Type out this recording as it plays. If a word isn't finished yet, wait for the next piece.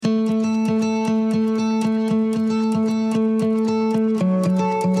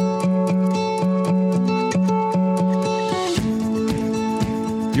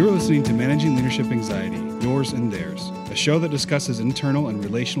show that discusses internal and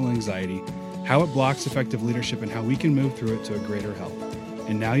relational anxiety, how it blocks effective leadership, and how we can move through it to a greater health.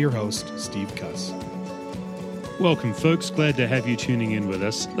 And now your host, Steve Cuss. Welcome, folks. Glad to have you tuning in with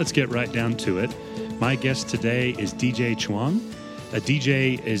us. Let's get right down to it. My guest today is DJ Chuang.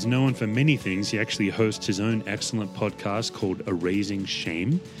 DJ is known for many things. He actually hosts his own excellent podcast called Erasing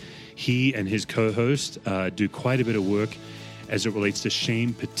Shame. He and his co-host do quite a bit of work as it relates to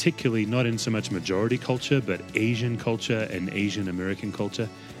shame, particularly not in so much majority culture, but Asian culture and Asian American culture.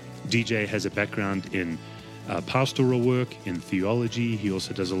 DJ has a background in pastoral work, in theology. He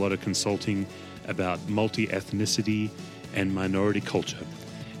also does a lot of consulting about multi-ethnicity and minority culture.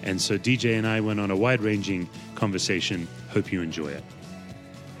 And so DJ and I went on a wide-ranging conversation. Hope you enjoy it.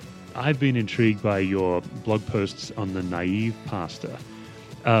 I've been intrigued by your blog posts on the naive pastor.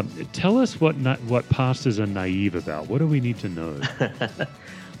 Tell us what pastors are naive about. What do we need to know?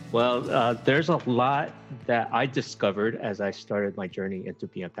 Well, there's a lot that I discovered as I started my journey into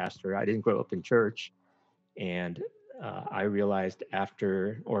being a pastor. I didn't grow up in church, and I realized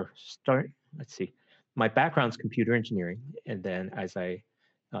my background's computer engineering, and then as I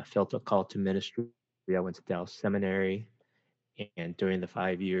felt a call to ministry, I went to Dallas Seminary, and during the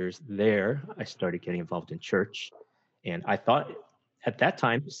 5 years there, I started getting involved in church, and I thought at that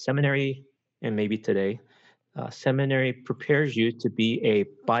time, seminary, and maybe today, seminary prepares you to be a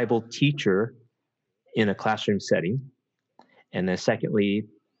Bible teacher in a classroom setting. And then secondly,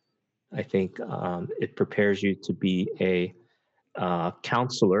 I think it prepares you to be a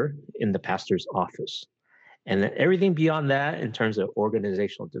counselor in the pastor's office. And then everything beyond that in terms of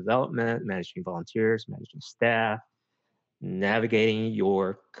organizational development, managing volunteers, managing staff, navigating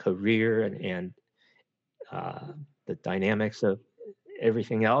your career and the dynamics of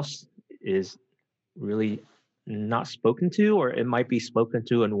everything else is really not spoken to, or it might be spoken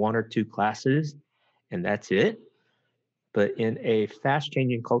to in one or two classes, and that's it. But in a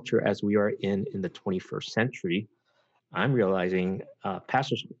fast-changing culture as we are in the 21st century, I'm realizing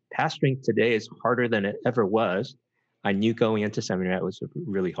pastoring today is harder than it ever was. I knew going into seminary that was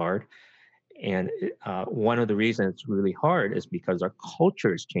really hard. And one of the reasons it's really hard is because our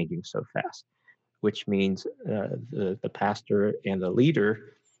culture is changing so fast, which means the pastor and the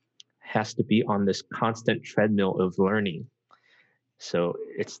leader has to be on this constant treadmill of learning. So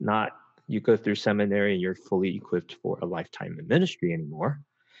it's not you go through seminary and you're fully equipped for a lifetime in ministry anymore.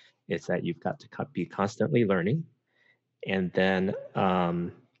 It's that you've got to be constantly learning. And then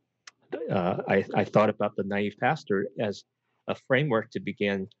I thought about the naive pastor as a framework to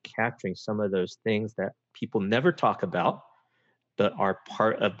begin capturing some of those things that people never talk about, but are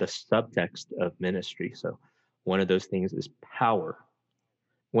part of the subtext of ministry. So one of those things is power.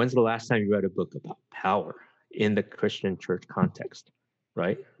 When's the last time you read a book about power in the Christian church context,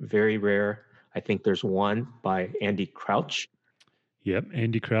 right? Very rare. I think there's one by Andy Crouch. Yep,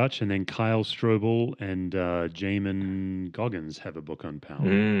 Andy Crouch, and then Kyle Strobel and Jamin Goggins have a book on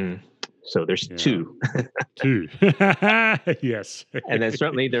power. So there's two. Two. Yes. And then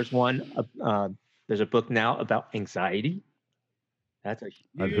certainly there's one, there's a book now about anxiety. That's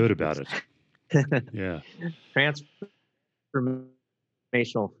I've heard about it. Yeah.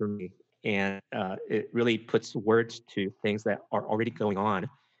 Transformational for me. And it really puts words to things that are already going on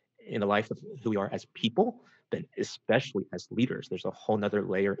in the life of who we are as people, but especially as leaders. There's a whole nother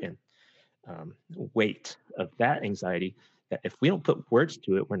layer and weight of that anxiety that if we don't put words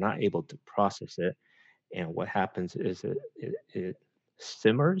to it, we're not able to process it. And what happens is it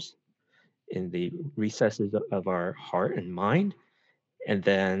simmers in the recesses of our heart and mind. And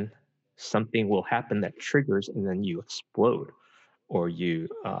then something will happen that triggers, and then you explode, or you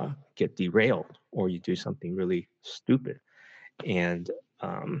get derailed, or you do something really stupid, and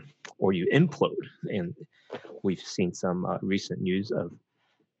or you implode. And we've seen some recent news of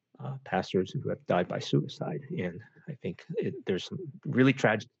pastors who have died by suicide. And I think there's some really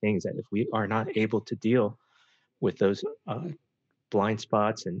tragic things that if we are not able to deal with those blind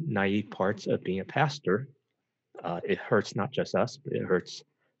spots and naive parts of being a pastor, it hurts not just us, but it hurts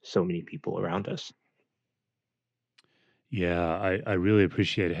so many people around us. Yeah, I really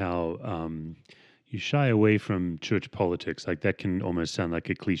appreciate how you shy away from church politics. Like that can almost sound like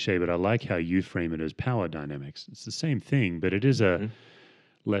a cliche, but I like how you frame it as power dynamics. It's the same thing, but it is a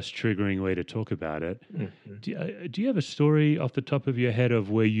less triggering way to talk about it. Mm-hmm. Do you have a story off the top of your head of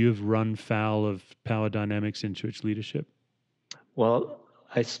where you've run foul of power dynamics in church leadership? Well,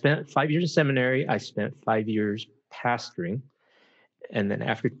 I spent 5 years in seminary. I spent 5 years pastoring. And then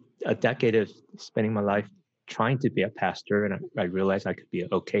after a decade of spending my life trying to be a pastor, and I realized I could be an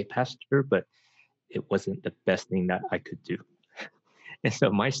okay pastor, but it wasn't the best thing that I could do. And so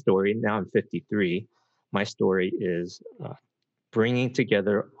my story, now I'm 53, my story is bringing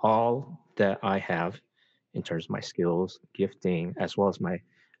together all that I have in terms of my skills, gifting, as well as my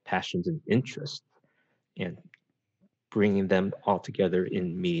passions and interests, and bringing them all together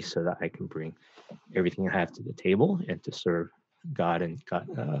in me so that I can bring everything I have to the table and to serve God and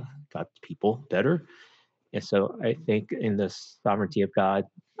God's people better. And so I think in the sovereignty of God,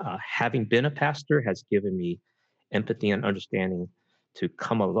 having been a pastor has given me empathy and understanding to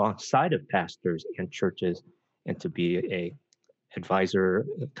come alongside of pastors and churches and to be a advisor,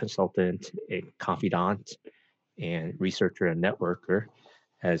 a consultant, a confidant, and researcher and networker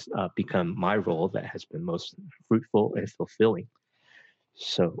has become my role that has been most fruitful and fulfilling.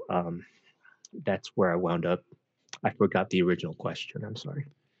 So that's where I wound up. I forgot the original question. I'm sorry.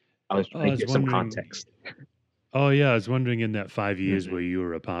 I was Oh, trying I to was give some wondering. context. Oh, yeah, I was wondering in that 5 years Mhm. where you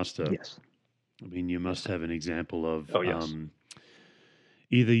were a pastor, Yes. I mean, you must have an example of Oh, yes.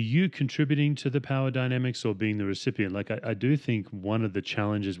 either you contributing to the power dynamics or being the recipient. Like, I do think one of the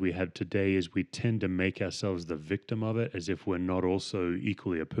challenges we have today is we tend to make ourselves the victim of it as if we're not also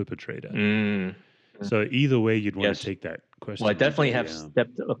equally a perpetrator. Mm, So either way you'd want to yes. take that Well, I question, definitely DJ. have Yeah.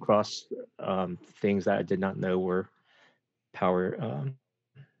 stepped across things that I did not know were power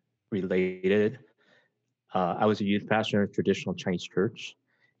related. I was a youth pastor in a traditional Chinese church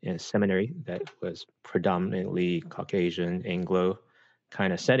in a seminary that was predominantly Caucasian, Anglo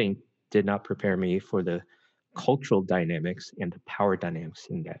kind of setting, did not prepare me for the cultural dynamics and the power dynamics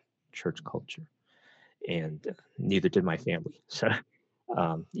in that church culture. And neither did my family. So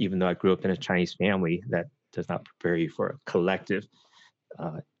even though I grew up in a Chinese family, that does not prepare you for a collective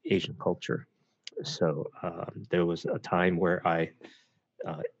Asian culture. So there was a time where I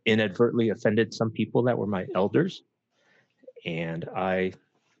inadvertently offended some people that were my elders, and I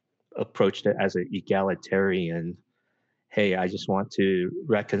approached it as an egalitarian. Hey, I just want to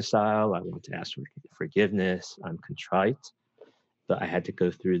reconcile. I want to ask for forgiveness. I'm contrite, but I had to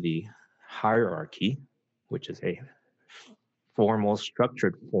go through the hierarchy, which is a formal,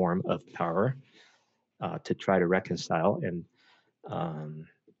 structured form of power to try to reconcile, and um,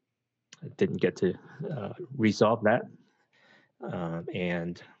 didn't get to resolve that.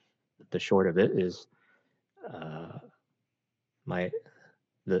 And the short of it is, uh, my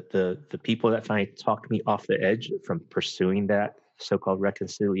the people that finally talked me off the edge from pursuing that so-called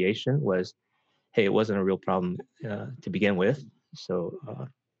reconciliation was, hey, it wasn't a real problem to begin with, so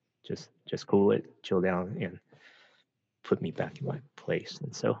just cool it, chill down, and put me back in my place.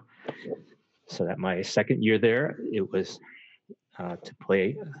 And so that my second year there, it was to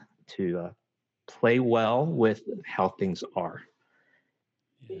play well with how things are.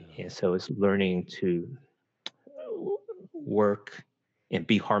 Yeah. And so it's learning to work and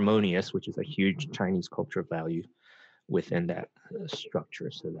be harmonious, which is a huge Chinese culture value within that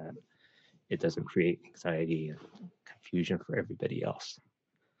structure, so that it doesn't create anxiety and confusion for everybody else.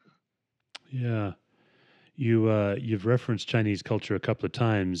 Yeah. You've referenced Chinese culture a couple of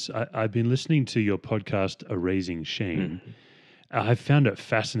times. I've been listening to your podcast, Erasing Shame. Mhm. I've found it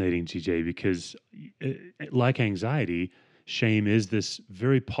fascinating, TJ, because like anxiety, shame is this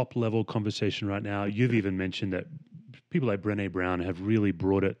very pop level conversation right now. You've even mentioned that people like Brené Brown have really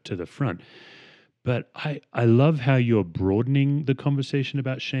brought it to the front. But I love how you're broadening the conversation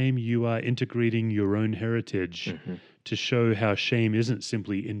about shame. You are integrating your own heritage Mm-hmm. to show how shame isn't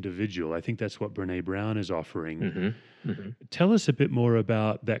simply individual. I think that's what Brené Brown is offering. Mm-hmm. Mm-hmm. Tell us a bit more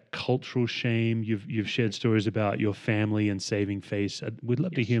about that cultural shame. You've shared stories about your family and saving face. We'd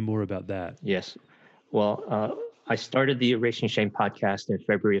love to Yes. hear more about that. Yes. Well, I started the Erasing Shame podcast in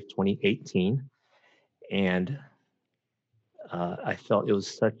February of 2018, and I felt it was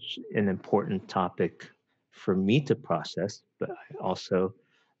such an important topic for me to process, but I also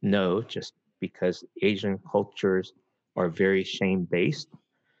know, just because Asian cultures are very shame based,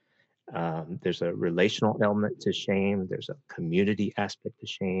 there's a relational element to shame, there's a community aspect to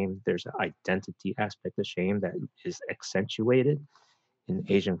shame, there's an identity aspect to shame that is accentuated in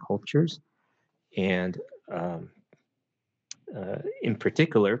Asian cultures. And in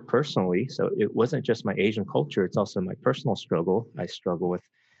particular, personally, so it wasn't just my Asian culture, it's also my personal struggle. I struggle with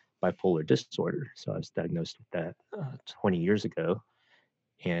bipolar disorder. So I was diagnosed with that 20 years ago.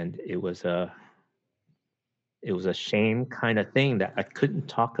 And it was a shame kind of thing that I couldn't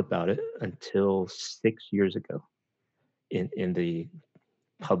talk about it until 6 years ago in the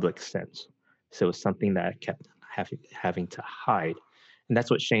public sense. So it was something that I kept having to hide. And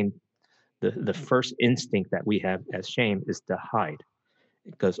that's what shame, the first instinct that we have as shame is to hide.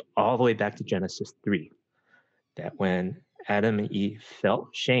 It goes all the way back to Genesis 3, that when Adam and Eve felt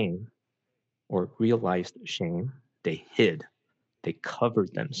shame or realized shame, they hid, they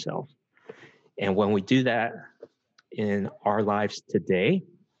covered themselves. And when we do that in our lives today,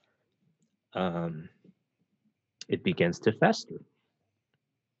 it begins to fester.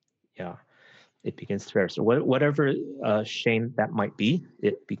 Yeah, it begins to fester. Whatever shame that might be,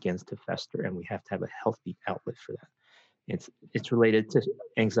 it begins to fester, and we have to have a healthy outlet for that. It's related to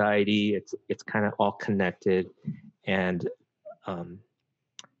anxiety. It's kind of all connected, and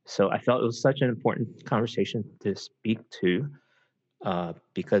so I felt it was such an important conversation to speak to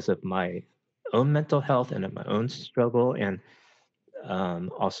because of my own mental health and of my own struggle, and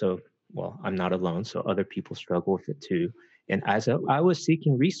also, well, I'm not alone, so other people struggle with it too. And as I was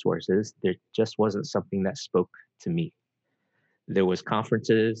seeking resources, there just wasn't something that spoke to me. There was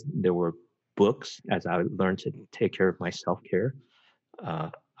conferences, there were books as I learned to take care of my self-care.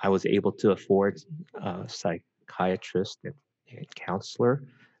 I was able to afford a psychiatrist and counselor,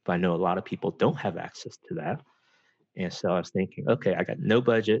 but I know a lot of people don't have access to that. And so I was thinking, okay, I got no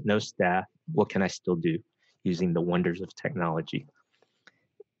budget, no staff. What can I still do using the wonders of technology?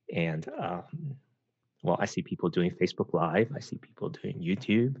 And well, I see people doing Facebook Live. I see people doing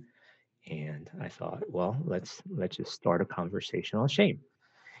YouTube. And I thought, well, let's just start a conversation on shame.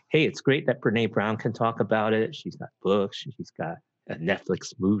 Hey, it's great that Brene Brown can talk about it. She's got books. She's got a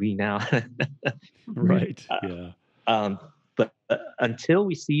Netflix movie now. Right. Yeah. But until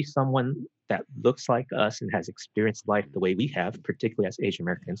we see someone that looks like us and has experienced life the way we have, particularly as Asian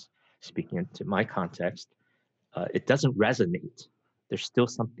Americans, speaking into my context, it doesn't resonate. There's still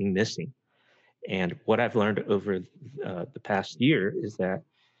something missing. And what I've learned over the past year is that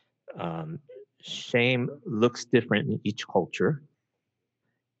shame looks different in each culture.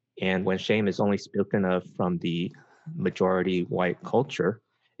 And when shame is only spoken of from the majority white culture,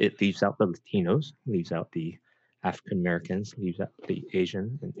 it leaves out the Latinos, leaves out the African Americans, leaves out the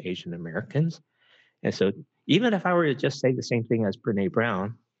Asian and Asian Americans. And so even if I were to just say the same thing as Brene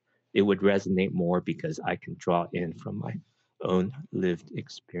Brown, it would resonate more because I can draw in from my own lived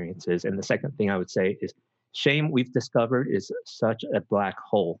experiences. And the second thing I would say is shame, we've discovered, is such a black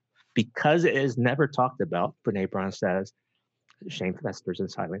hole because it is never talked about. Brene Brown says, shame festers in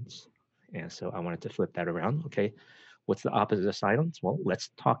silence. And so I wanted to flip that around. Okay, what's the opposite of silence? Well,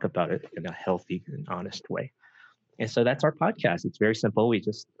 let's talk about it in a healthy and honest way. And so that's our podcast. It's very simple. We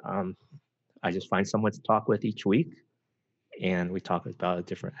just, I just find someone to talk with each week, and we talk about a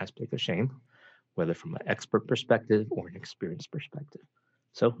different aspect of shame, whether from an expert perspective or an experienced perspective.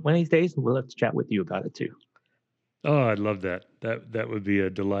 So one of these days, we'll have to chat with you about it too. Oh, I'd love that. That would be a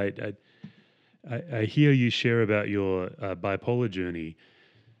delight. I hear you share about your bipolar journey,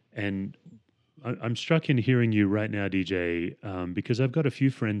 and I'm struck in hearing you right now, DJ, because I've got a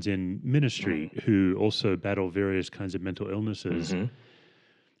few friends in ministry who also battle various kinds of mental illnesses. Mm-hmm.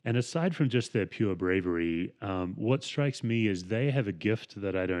 And aside from just their pure bravery, what strikes me is they have a gift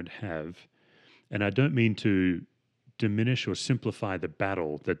that I don't have. And I don't mean to diminish or simplify the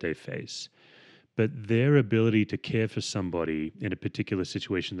battle that they face, but their ability to care for somebody in a particular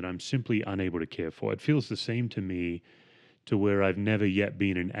situation that I'm simply unable to care for. It feels the same to me to where I've never yet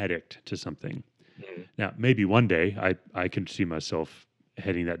been an addict to something. Mm-hmm. Now, maybe one day I can see myself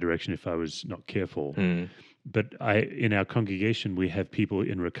heading that direction if I was not careful. Mm-hmm. But in our congregation, we have people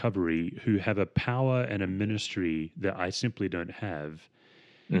in recovery who have a power and a ministry that I simply don't have.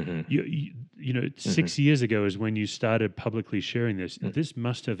 Mm-hmm. You know, 6 years ago is when you started publicly sharing this. Mm-hmm. This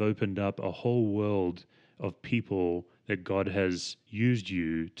must have opened up a whole world of people that God has used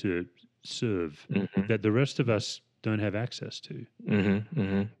you to serve that the rest of us don't have access to.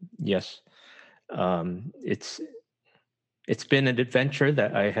 Yes. It's been an adventure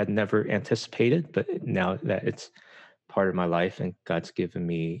that I had never anticipated, but now that it's part of my life and God's given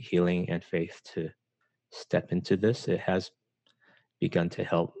me healing and faith to step into this, it has begun to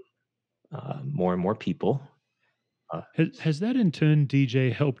help more and more people. Has that in turn,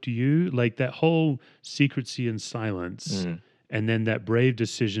 DJ, helped you? Like that whole secrecy and silence, and then that brave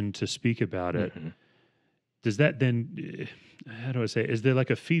decision to speak about it. Does that then, how do I say, is there like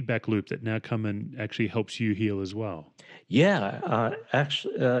a feedback loop that now come and actually helps you heal as well? Yeah,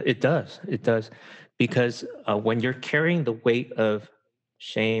 actually, it does. It does. Because when you're carrying the weight of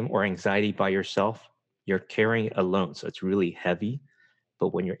shame or anxiety by yourself, you're carrying it alone. So it's really heavy.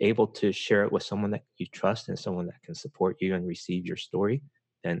 But when you're able to share it with someone that you trust and someone that can support you and receive your story,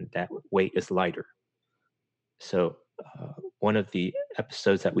 then that weight is lighter. So one of the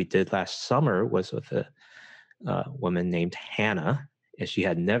episodes that we did last summer was with a woman named Hannah, and she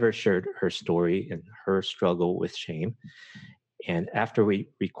had never shared her story and her struggle with shame. And after we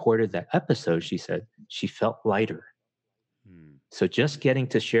recorded that episode, she said she felt lighter. So just getting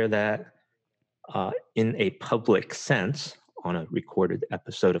to share that in a public sense on a recorded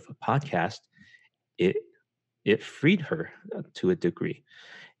episode of a podcast it it freed her to a degree,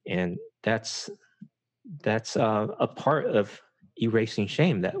 and that's a part of erasing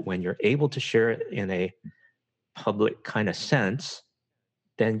shame. That when you're able to share it in a public kind of sense,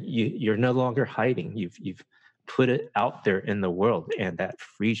 then you're no longer hiding. You've put it out there in the world, and that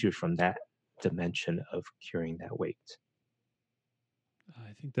frees you from that dimension of carrying that weight.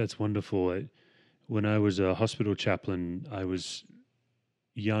 I think that's wonderful. When I was a hospital chaplain, I was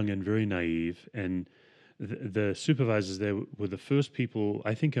young and very naive, and the supervisors there were the first people,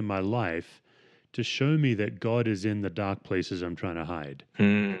 I think, in my life to show me that God is in the dark places I'm trying to hide,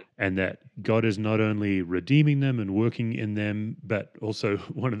 Hmm. and that God is not only redeeming them and working in them, but also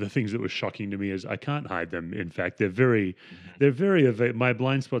one of the things that was shocking to me is I can't hide them. In fact, my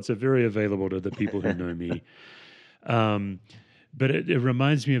blind spots are very available to the people who know me. Um, but it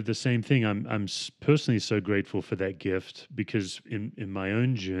reminds me of the same thing. I'm personally so grateful for that gift because in my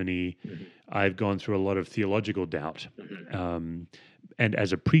own journey, Mhm. I've gone through a lot of theological doubt. Mhm. And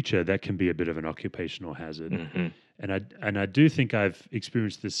as a preacher, that can be a bit of an occupational hazard. Mhm. And I do think I've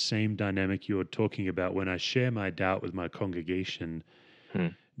experienced the same dynamic you're talking about when I share my doubt with my congregation, Hmm.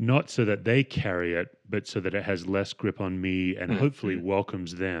 not so that they carry it, but so that it has less grip on me and hopefully Mhm.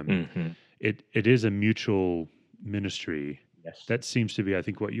 welcomes them. Mhm. It is a mutual ministry. Yes. That seems to be, I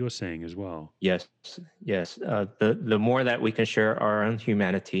think, what you're saying as well. Yes. Yes. The more that we can share our own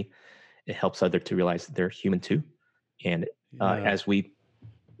humanity, it helps others to realize that they're human too. And Yeah. as we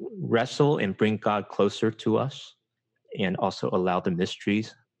wrestle and bring God closer to us, and also allow the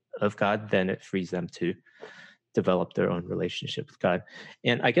mysteries of God, then it frees them to develop their own relationship with God.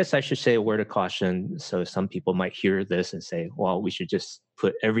 And I guess I should say a word of caution. So some people might hear this and say, well, we should just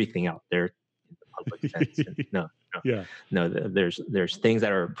put everything out there in the public sense. And no, no, Yeah. no, there's things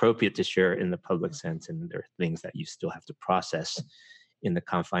that are appropriate to share in the public sense, and there are things that you still have to process in the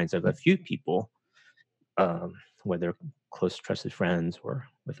confines of a few people, whether close trusted friends or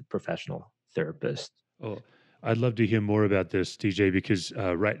with a professional therapist. Oh, I'd love to hear more about this, DJ, because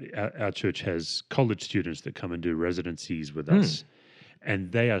our church has college students that come and do residencies with Hmm. us,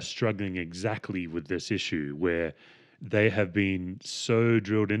 and they are struggling exactly with this issue where they have been so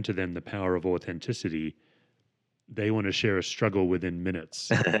drilled into them the power of authenticity. They want to share a struggle within minutes.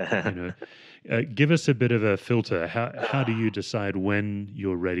 You know, give us a bit of a filter. How do you decide when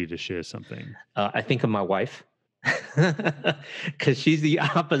you're ready to share something? I think of my wife because she's the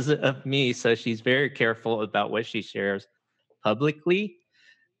opposite of me. So she's very careful about what she shares publicly.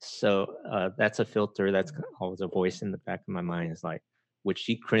 So that's a filter. That's always a voice in the back of my mind is like, would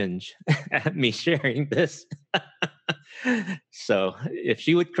she cringe at me sharing this? So if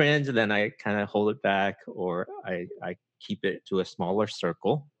she would cringe, then I kind of hold it back, or I keep it to a smaller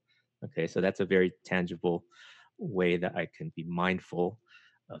circle. Okay, so that's a very tangible way that I can be mindful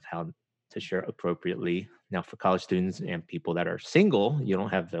of how to share appropriately. Now, for college students and people that are single, you don't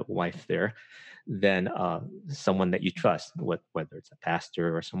have the wife there, then someone that you trust, whether it's a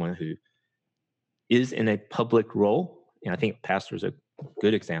pastor or someone who is in a public role. And I think pastor is a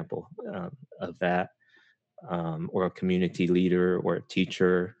good example of that, or a community leader or a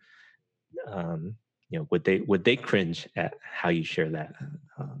teacher. Um, would they cringe at how you share that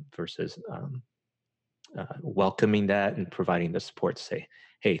versus welcoming that and providing the support to say,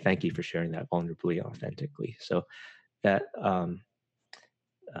 hey, thank you for sharing that vulnerably, authentically. So that um,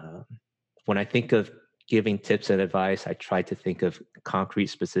 when I think of giving tips and advice, I try to think of concrete,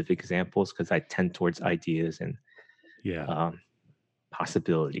 specific examples because I tend towards ideas and Yeah. um,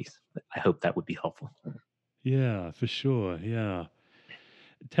 possibilities. I hope that would be helpful. Yeah, for sure. Yeah.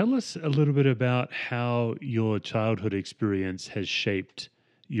 Tell us a little bit about how your childhood experience has shaped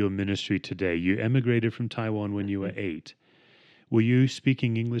your ministry today. You emigrated from Taiwan when you were Mhm. 8. Were you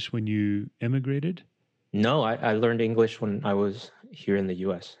speaking English when you emigrated? No, I learned English when I was here in the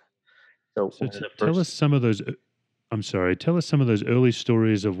U.S. So So one of the tell us first. some of those. I'm sorry. Tell us some of those early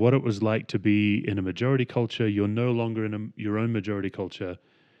stories of what it was like to be in a majority culture. You're no longer in your own majority culture,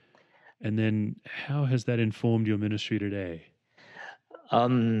 and then how has that informed your ministry today?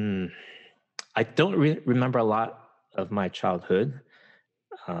 Um, I don't remember a lot of my childhood.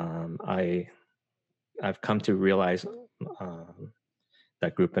 I I've come to realize um, that I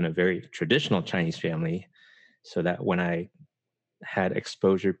grew up in a very traditional Chinese family, so that when I had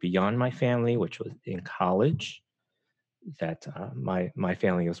exposure beyond my family, which was in college, that my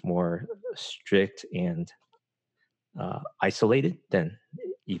family was more strict and isolated than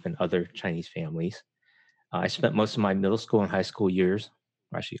even other Chinese families. I spent most of my middle school and high school years,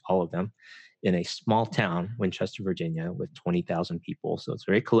 or actually all of them, in a small town, Winchester, Virginia, with 20,000 people. So it's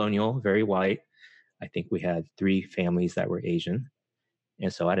very colonial, very white. I think we had 3 families that were Asian.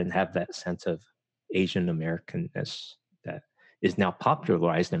 And so I didn't have that sense of Asian Americanness that is now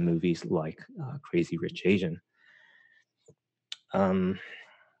popularized in movies like Crazy Rich Asian.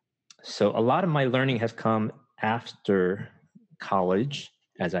 So a lot of my learning has come after college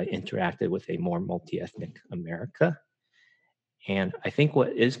as I interacted with a more multi-ethnic America. And I think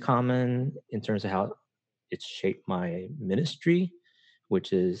what is common in terms of how it's shaped my ministry,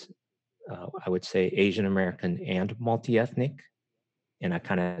 which is, I would say, Asian American and multi-ethnic. And I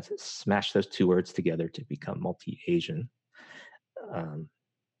kind of smash those two words together to become multi-Asian.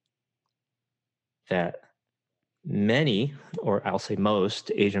 That many, or I'll say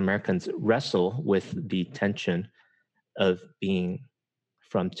most, Asian Americans wrestle with the tension of being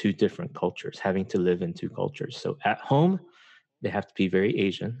from two different cultures, having to live in two cultures. So at home, they have to be very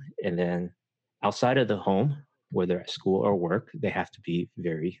Asian. And then outside of the home, whether at school or work, they have to be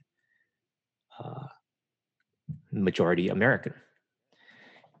very majority American.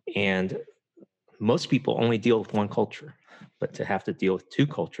 And most people only deal with one culture, but to have to deal with two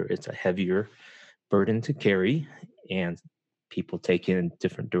cultures, it's a heavier burden to carry, and people take in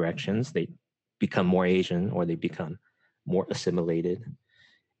different directions. They become more Asian or they become more assimilated.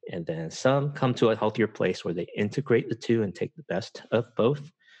 And then some come to a healthier place where they integrate the two and take the best of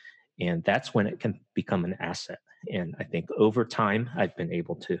both. And that's when it can become an asset. And I think over time, I've been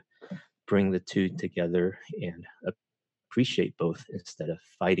able to bring the two together and appreciate both instead of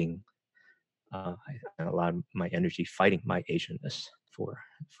fighting a lot of my energy fighting my Asianness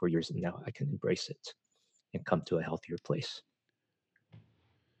for years. And now I can embrace it and come to a healthier place.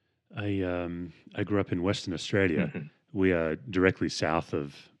 I grew up in Western Australia. Mm-hmm. We are directly south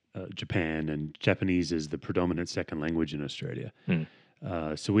of Japan, and Japanese is the predominant second language in Australia.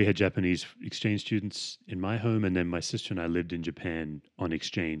 So we had Japanese exchange students in my home, and then my sister and I lived in Japan on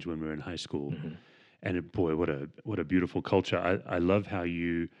exchange when we were in high school. Mm-hmm. And boy, what a beautiful culture! I love how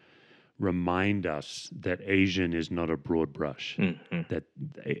you remind us that Asian is not a broad brush. Mm-hmm. That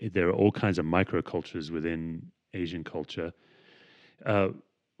there are all kinds of microcultures within Asian culture.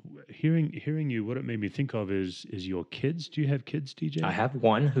 Hearing you, what it made me think of is your kids. Do you have kids, DJ? I have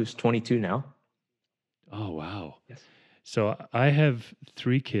one who's 22 now. Oh, wow. Yes. So I have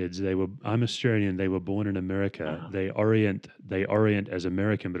 3 kids. I'm Australian. They were born in America. Uh-huh. They orient as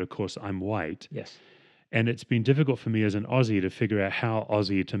American, but of course I'm white. Yes. And it's been difficult for me as an Aussie to figure out how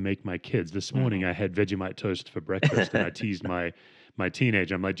Aussie to make my kids. This morning I had Vegemite toast for breakfast, and I teased my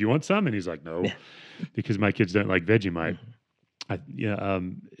teenager. I'm like, "Do you want some?" And he's like, "No," because my kids don't like Vegemite.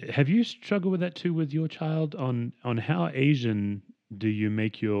 Have you struggled with that too with your child on how Asian do you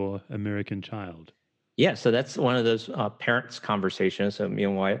make your American child? Yeah, so that's one of those parents' conversations. So me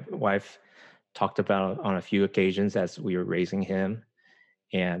and my wife talked about on a few occasions as we were raising him.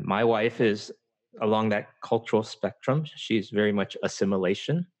 And my wife is along that cultural spectrum. She's very much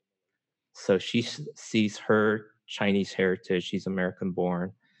assimilation. So she sees her Chinese heritage. She's American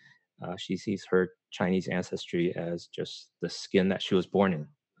born. She sees her Chinese ancestry as just the skin that she was born in.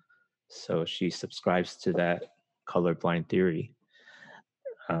 So she subscribes to that colorblind theory.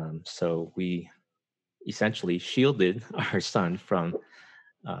 So we essentially shielded our son from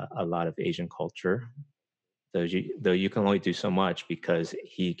a lot of Asian culture, though you can only do so much because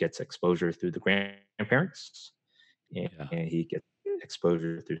he gets exposure through the grandparents, and he gets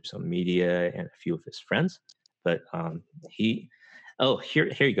exposure through some media and a few of his friends. But here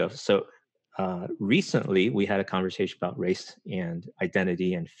you go. So recently we had a conversation about race and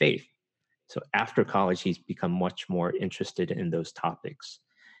identity and faith. So after college, he's become much more interested in those topics.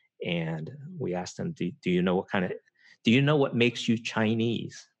 And we asked him, do you know what makes you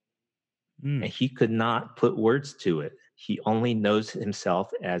Chinese? And he could not put words to it. He only knows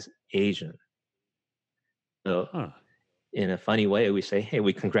himself as Asian. So in a funny way, we say, hey,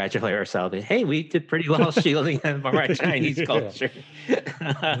 we congratulate ourselves. Hey, we did pretty well shielding him from our Chinese culture.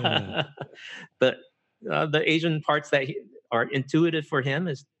 But the Asian parts that are intuitive for him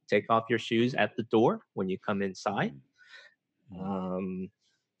is take off your shoes at the door when you come inside.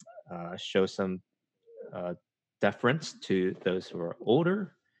 Show some deference to those who are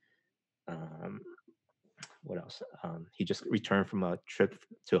older. What else? He just returned from a trip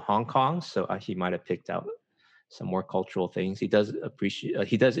to Hong Kong, so he might have picked out some more cultural things. He does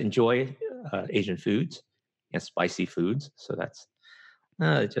enjoy Asian foods and spicy foods, so that's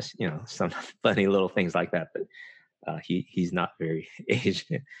just some funny little things like that. But he's not very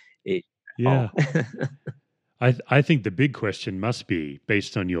Asian. Yeah. I think the big question must be,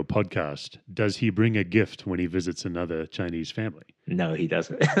 based on your podcast, does he bring a gift when he visits another Chinese family? No, he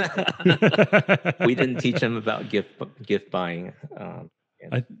doesn't. We didn't teach him about gift buying.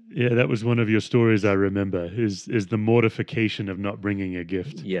 Yeah, that was one of your stories I remember, is the mortification of not bringing a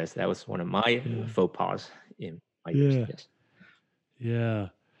gift. Yes, that was one of my Yeah. faux pas in my years. Yeah. Yes. Yeah.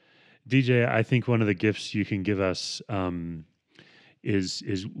 DJ, I think one of the gifts you can give us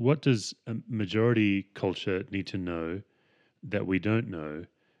is what does a majority culture need to know that we don't know,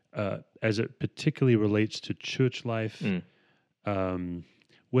 as it particularly relates to church life,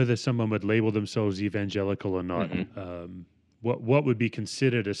 whether someone would label themselves evangelical or not. What would be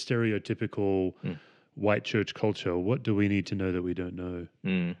considered a stereotypical white church culture? What do we need to know that we don't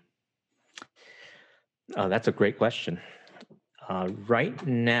know? That's a great question. Right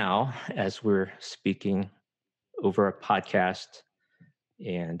now, as we're speaking over a podcast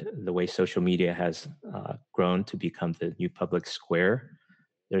and the way social media has grown to become the new public square,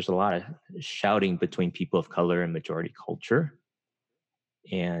 there's a lot of shouting between people of color and majority culture.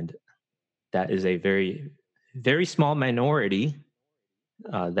 And that is a very, very small minority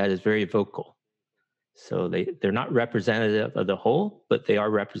that is very vocal. So they're not representative of the whole, but they are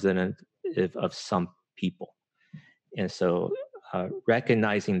representative of some people. And so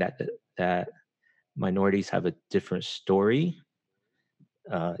recognizing that minorities have a different story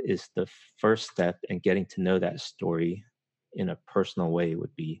is the first step, and getting to know that story in a personal way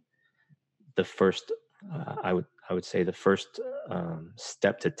would be the first. I would say the first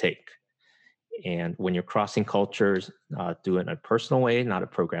step to take. And when you're crossing cultures, do it in a personal way, not a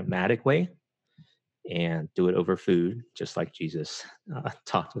programmatic way, and do it over food, just like Jesus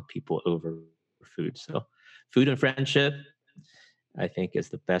talked with people over food. So, food and friendship, I think, is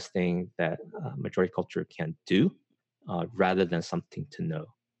the best thing that majority culture can do, rather than something to know.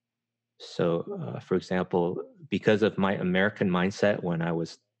 So, for example, because of my American mindset, when I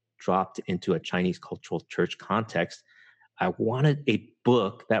was dropped into a Chinese cultural church context, I wanted a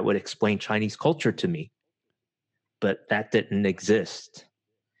book that would explain Chinese culture to me, but that didn't exist.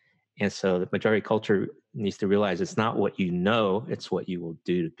 And so the majority culture needs to realize it's not what you know, it's what you will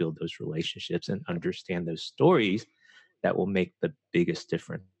do to build those relationships and understand those stories that will make the biggest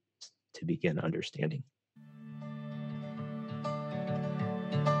difference to begin understanding.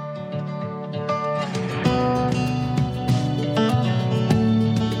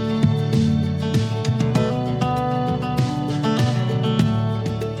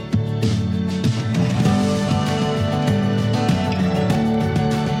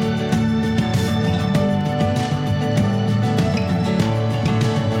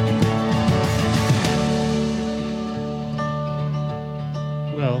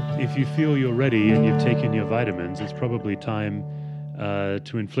 If you feel you're ready and you've taken your vitamins, it's probably time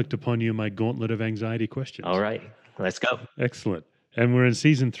to inflict upon you my gauntlet of anxiety questions. All right, let's go. Excellent. And we're in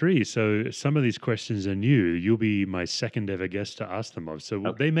season 3, so some of these questions are new. You'll be my second ever guest to ask them of.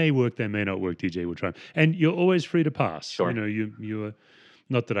 So They may work, they may not work, DJ. We'll try. And you're always free to pass. Sure. You know, you're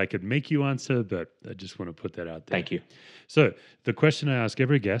not that I could make you answer, but I just want to put that out there. Thank you. So the question I ask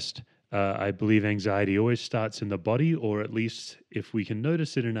every guest, I believe anxiety always starts in the body, or at least if we can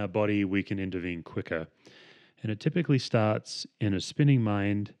notice it in our body, we can intervene quicker. And it typically starts in a spinning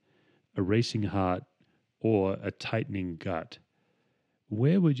mind, a racing heart, or a tightening gut.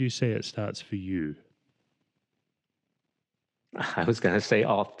 Where would you say it starts for you? I was going to say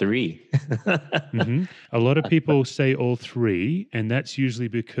all three. A lot of people say all three, and that's usually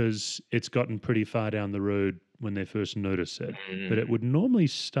because it's gotten pretty far down the road when they first notice it. But it would normally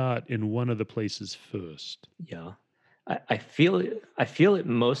start in one of the places first. Yeah. I feel it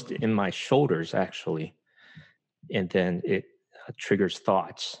most in my shoulders, actually. And then it triggers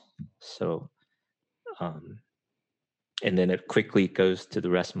thoughts. So, and then it quickly goes to the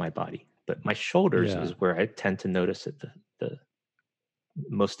rest of my body. But my shoulders is where I tend to notice it the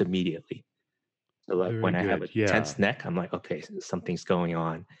most immediately. So like when I have a tense neck, I'm like, okay, something's going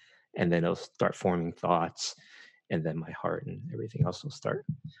on. And then it'll start forming thoughts. And then my heart and everything else will start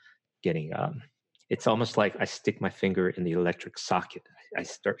getting, it's almost like I stick my finger in the electric socket. I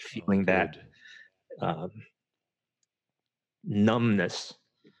start feeling that numbness,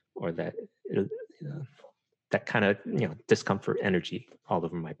 or that that kind of discomfort energy all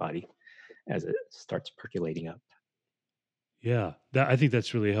over my body as it starts percolating up. Yeah, I think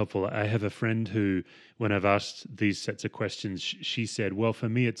that's really helpful. I have a friend who, when I've asked these sets of questions, she said, well, for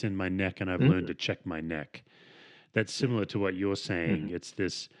me, it's in my neck, and I've learned to check my neck. That's similar to what you're saying. It's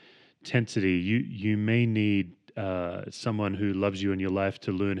this tensity. You may need someone who loves you in your life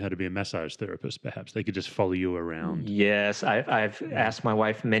to learn how to be a massage therapist, perhaps. They could just follow you around. Yes, I've asked my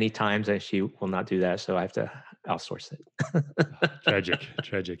wife many times, and she will not do that, so I have to outsource it.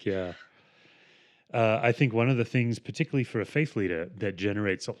 Tragic, yeah. I think one of the things, particularly for a faith leader, that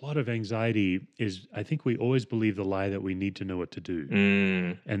generates a lot of anxiety is I think we always believe the lie that we need to know what to do.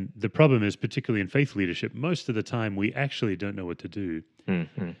 Mm, And the problem is, particularly in faith leadership, most of the time we actually don't know what to do.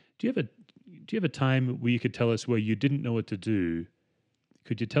 mhm. Do you have a time where you could tell us where you didn't know what to do?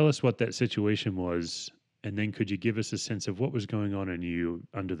 Could you tell us what that situation was? And then could you give us a sense of what was going on in you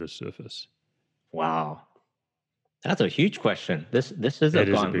under the surface? Wow. That's a huge question. This is a It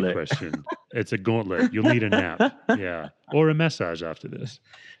is a big gauntlet. question. It's a gauntlet. You'll need a nap. Yeah. Or a massage after this.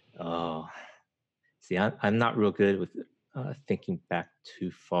 Oh, see, I'm not real good with thinking back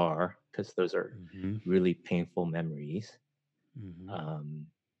too far because those are Hmm. really painful memories. Hmm. Um,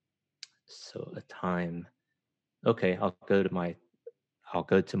 so a time, okay, I'll go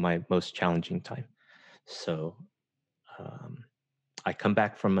to my most challenging time. So um, I come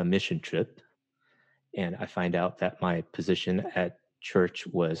back from a mission trip and I find out that my position at church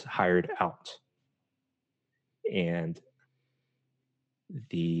was hired out. And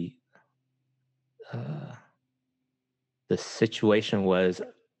the uh, the situation was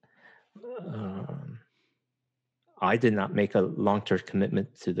um, I did not make a long-term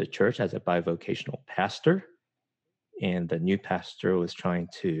commitment to the church as a bivocational pastor, and the new pastor was trying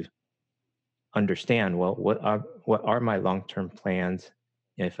to understand, well, what are my long-term plans?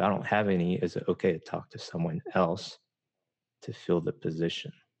 And if I don't have any, is it okay to talk to someone else to fill the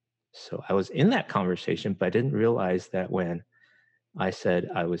position? So I was in that conversation, but I didn't realize that when I said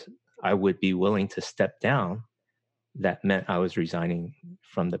I would be willing to step down, that meant I was resigning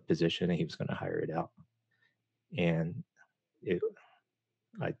from the position and he was going to hire it out. And it,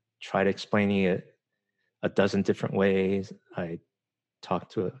 I tried explaining it a dozen different ways. I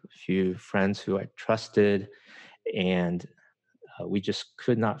talked to a few friends who I trusted, and we just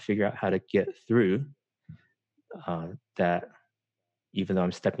could not figure out how to get through that. Even though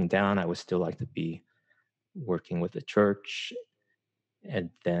I'm stepping down, I would still like to be working with the church. And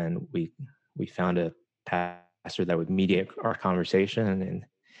then we found a pastor that would mediate our conversation, and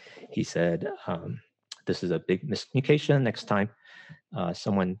he said, "This is a big miscommunication. Next time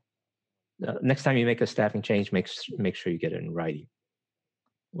you make a staffing change, make sure you get it in writing."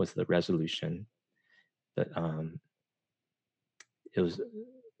 Was the resolution. But it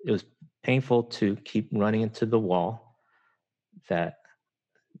was painful to keep running into the wall. That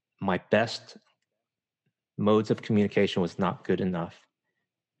my best modes of communication was not good enough,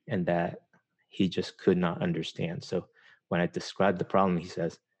 and that he just could not understand. So when I described the problem, he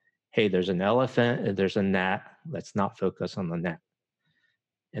says, "Hey, there's an elephant and there's a gnat. Let's not focus on the gnat."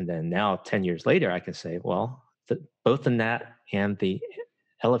 And then now, 10 years later, I can say, well, both the gnat and the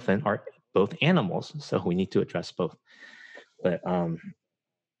elephant are both animals, so we need to address both. But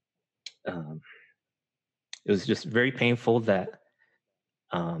it was just very painful that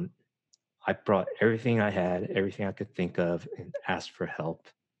um, I brought everything I had, everything I could think of, and asked for help.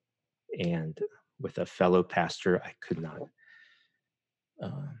 And with a fellow pastor, I could not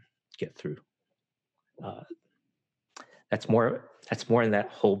get through. That's more in that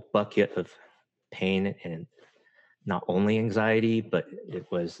whole bucket of pain, and not only anxiety, but it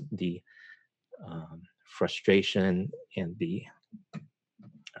was the frustration and the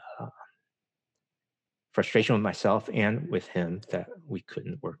frustration with myself and with him that we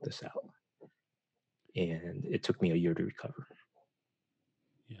couldn't work this out. And it took me a year to recover.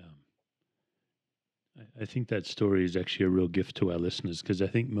 Yeah. I think that story is actually a real gift to our listeners, because I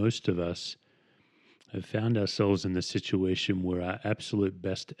think most of us have found ourselves in the situation where our absolute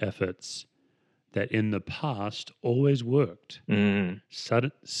best efforts that in the past always worked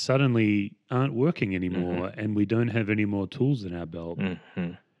suddenly aren't working anymore, and we don't have any more tools in our belt.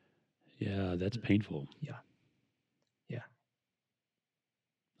 Yeah, that's painful. Yeah.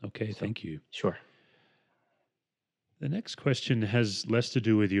 Okay, thank you. Sure. The next question has less to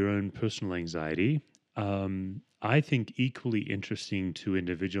do with your own personal anxiety. I think equally interesting to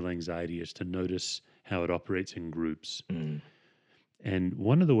individual anxiety is to notice how it operates in groups. And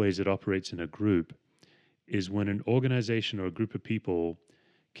one of the ways it operates in a group is when an organization or a group of people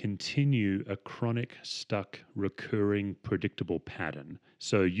continue a chronic, stuck, recurring, predictable pattern.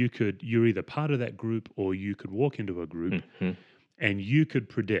 So you're either part of that group, or you could walk into a group and you could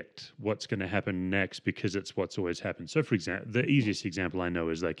predict what's going to happen next because it's what's always happened. So, for example, the easiest example I know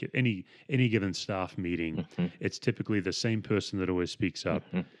is like any given staff meeting, it's typically the same person that always speaks up.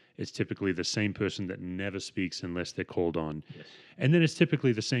 It's typically the same person that never speaks unless they're called on. Yes. And then it's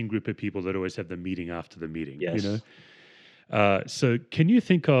typically the same group of people that always have the meeting after the meeting. Yes. You know? So can you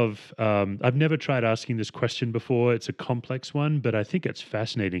think of, I've never tried asking this question before. It's a complex one, but I think it's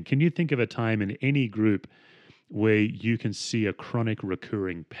fascinating. Can you think of a time in any group where you can see a chronic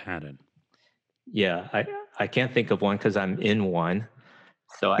recurring pattern? Yeah, I can't think of one because I'm in one.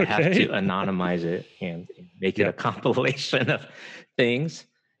 So I have to Okay. anonymize it and make it a Yep. compilation of things.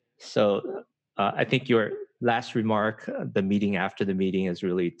 So I think your last remark, the meeting after the meeting, is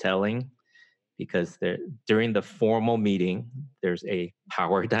really telling because during the formal meeting, there's a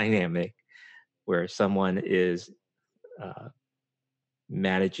power dynamic where someone is uh,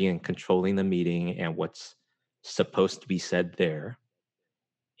 managing and controlling the meeting and what's supposed to be said there.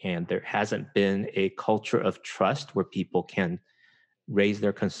 And there hasn't been a culture of trust where people can raise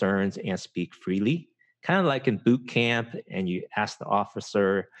their concerns and speak freely. Kind of like in boot camp, and you ask the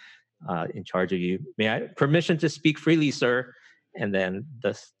officer in charge of you, "May I permission to speak freely, sir?" And then the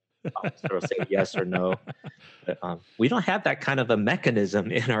officer will say yes or no. But we don't have that kind of a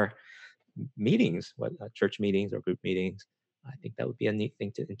mechanism in our meetings, what church meetings or group meetings. I think that would be a neat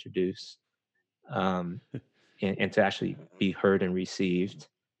thing to introduce, um, and to actually be heard and received.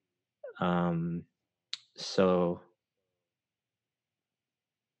 Um, so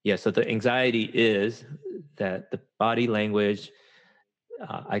yeah, so the anxiety is that the body language,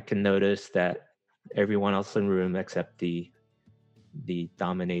 I can notice that everyone else in the room except the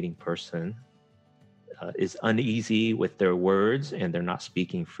dominating person is uneasy with their words and they're not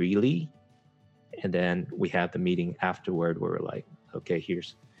speaking freely. And then we have the meeting afterward where we're like, okay,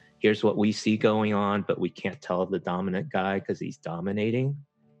 here's what we see going on, but we can't tell the dominant guy because he's dominating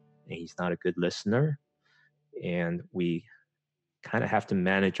and he's not a good listener. And we kind of have to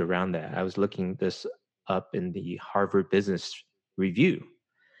manage around that. I was looking this up in the Harvard Business Review,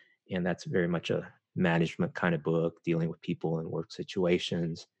 and that's very much a management kind of book dealing with people in work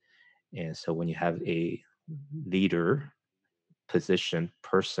situations. And so when you have a leader position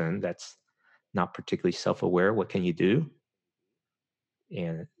person that's not particularly self-aware, what can you do?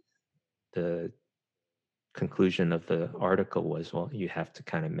 And the conclusion of the article was, well, you have to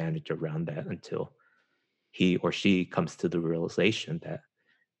kind of manage around that until he or she comes to the realization that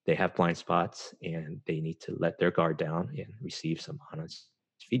they have blind spots and they need to let their guard down and receive some honest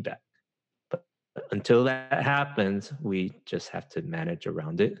feedback. But until that happens, we just have to manage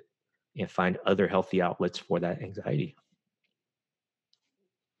around it and find other healthy outlets for that anxiety.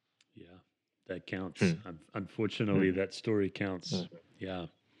 Yeah, that counts. Hmm. Unfortunately, Hmm. that story counts. Hmm. Yeah.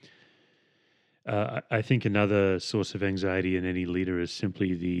 I think another source of anxiety in any leader is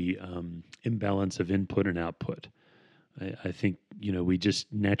simply the imbalance of input and output. I think, we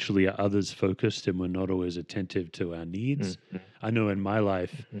just naturally are others focused and we're not always attentive to our needs. Hmm. I know in my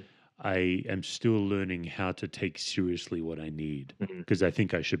life, Hmm. I am still learning how to take seriously what I need Hmm. because I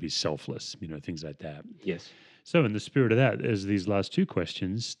think I should be selfless, things like that. Yes. So, in the spirit of that, as these last two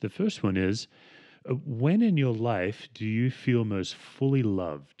questions, the first one is when in your life do you feel most fully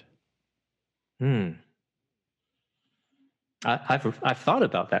loved? Hmm. I've thought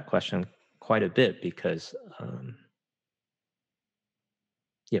about that question quite a bit because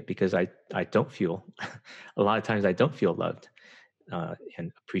because I don't feel a lot of times I don't feel loved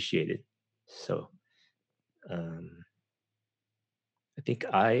and appreciated. So um, I think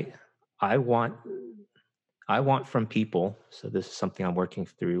I want I want from people. So this is something I'm working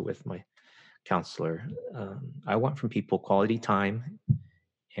through with my counselor. I want from people quality time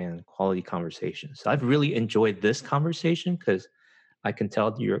and quality conversations. So I've really enjoyed this conversation because I can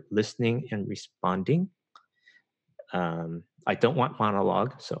tell you're listening and responding. I don't want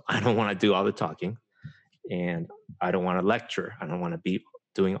monologue, so I don't want to do all the talking, and I don't want to lecture. I don't want to be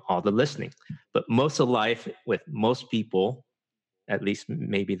doing all the listening. But most of life with most people, at least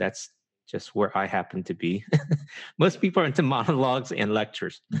maybe that's just where I happen to be. Most people are into monologues and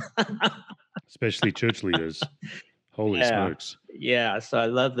lectures. Especially church leaders. Holy Yeah. smokes. Yeah. So I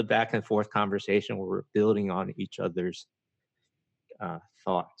love the back and forth conversation where we're building on each other's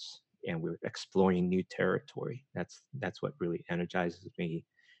thoughts and we're exploring new territory. That's what really energizes me.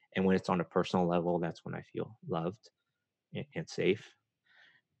 And when it's on a personal level, that's when I feel loved and safe,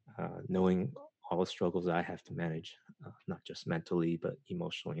 knowing all the struggles I have to manage, not just mentally, but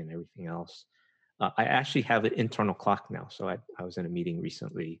emotionally and everything else. I actually have an internal clock now. So I was in a meeting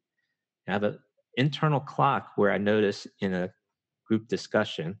recently. I have an internal clock where I notice in a group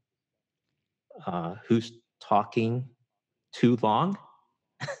discussion who's talking too long.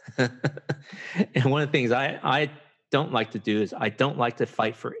 And one of the things I don't like to do is I don't like to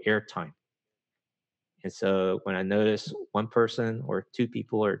fight for airtime. And so when I notice one person or two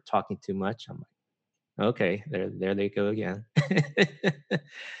people are talking too much, I'm like, okay, there they go again.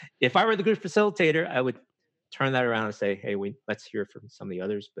 If I were the group facilitator, I would turn that around and say, hey, let's hear from some of the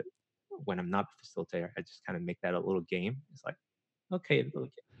others. But when I'm not the facilitator, I just kind of make that a little game. It's like, okay,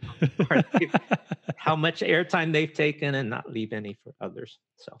 look how much airtime they've taken and not leave any for others.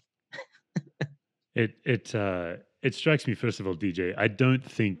 So It strikes me, first of all, DJ, I don't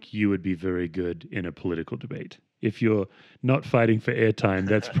think you would be very good in a political debate. If you're not fighting for airtime,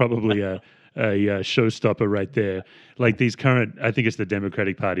 that's probably a showstopper right there. Like these current, I think it's the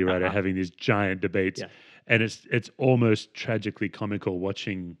Democratic Party, right, are having these giant debates. Yeah. And it's almost tragically comical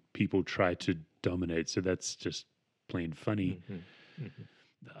watching people try to dominate. So that's just plain funny.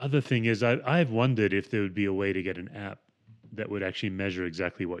 The other thing is I've wondered if there would be a way to get an app that would actually measure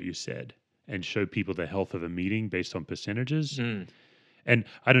exactly what you said and show people the health of a meeting based on percentages. And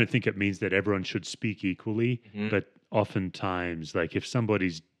I don't think it means that everyone should speak equally, but oftentimes, like if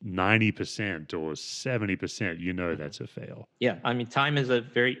somebody's 90% or 70%, that's a fail. Yeah, I mean, time is a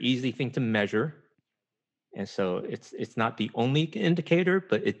very easy thing to measure. And so it's not the only indicator,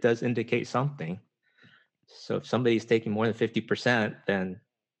 but it does indicate something. So if somebody's taking more than 50%, then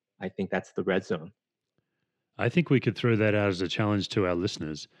I think that's the red zone. I think we could throw that out as a challenge to our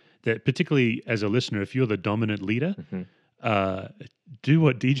listeners, that particularly as a listener, if you're the dominant leader, do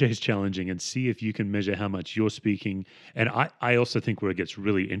what DJ's challenging and see if you can measure how much you're speaking. And I also think where it gets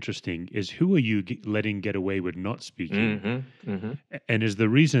really interesting is who are you letting get away with not speaking? And is the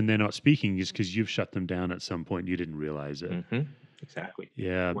reason they're not speaking is because you've shut them down at some point and you didn't realize it. Exactly.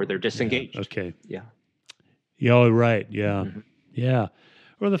 Yeah. Or they're disengaged. Yeah. Okay. Yeah. Yeah, oh, right. Yeah. Yeah.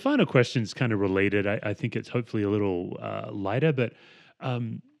 Well, the final question is kind of related. I think it's hopefully a little lighter, but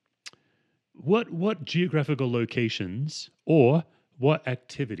what geographical locations or what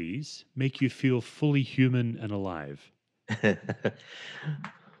activities make you feel fully human and alive?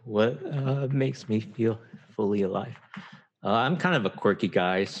 What makes me feel fully alive? I'm kind of a quirky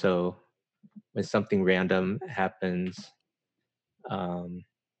guy, so when something random happens,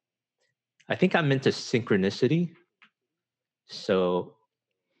 I think I'm into synchronicity. So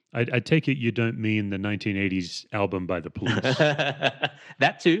I take it you don't mean the 1980s album by the Police.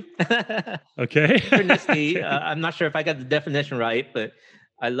 That too. Okay. Synchronicity. I'm not sure if I got the definition right, but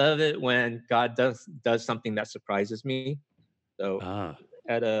I love it when God does something that surprises me. So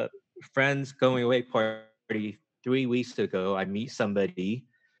at a friend's going away party 3 weeks ago, I meet somebody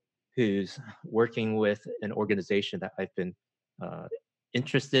who's working with an organization that I've been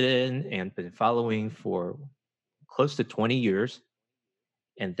interested in and been following for close to 20 years.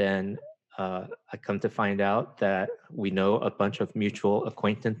 And then I come to find out that we know a bunch of mutual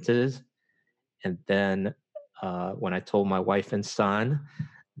acquaintances. And then when I told my wife and son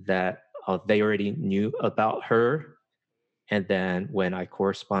that they already knew about her. And then when I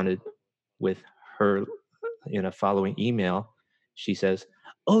corresponded with her in a following email, she says,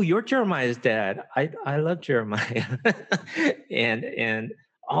 "Oh, you're Jeremiah's dad. I love Jeremiah." and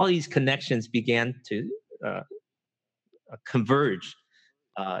all these connections began to converge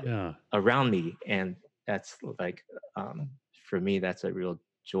around me. And that's like, for me, that's a real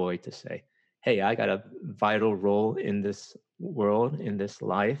joy to say, hey, I got a vital role in this world, in this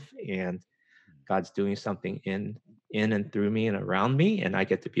life, and God's doing something in and through me and around me, and I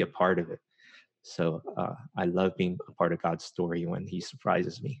get to be a part of it. So I love being a part of God's story when he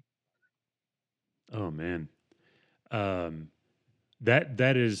surprises me. Oh, man.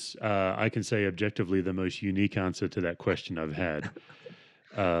 That is, I can say objectively, the most unique answer to that question I've had.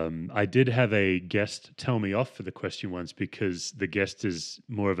 I did have a guest tell me off for the question once because the guest is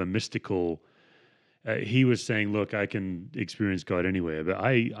more of a mystical. He was saying, look, I can experience God anywhere, but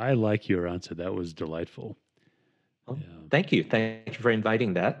I like your answer. That was delightful. Oh, yeah. Thank you. Thank you for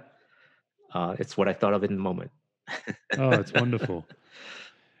inviting that. It's what I thought of in the moment. Oh, it's wonderful.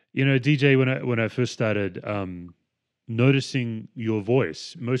 You know, DJ, when I first started noticing your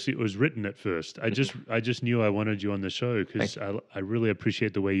voice, mostly it was written at first. I just knew I wanted you on the show because I really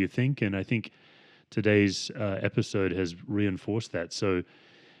appreciate the way you think, and I think today's episode has reinforced that. So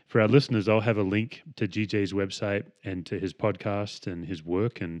for our listeners, I'll have a link to GJ's website and to his podcast and his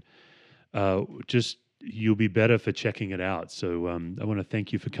work, and just you'll be better for checking it out. So I want to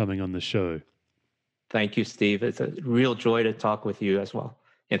thank you for coming on the show. Thank you, Steve. It's a real joy to talk with you as well.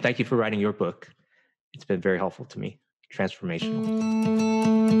 And thank you for writing your book. It's been very helpful to me. Transformational.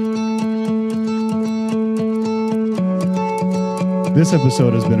 This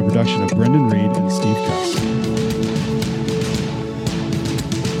episode has been a production of Brendan Reed and Steve Cuss.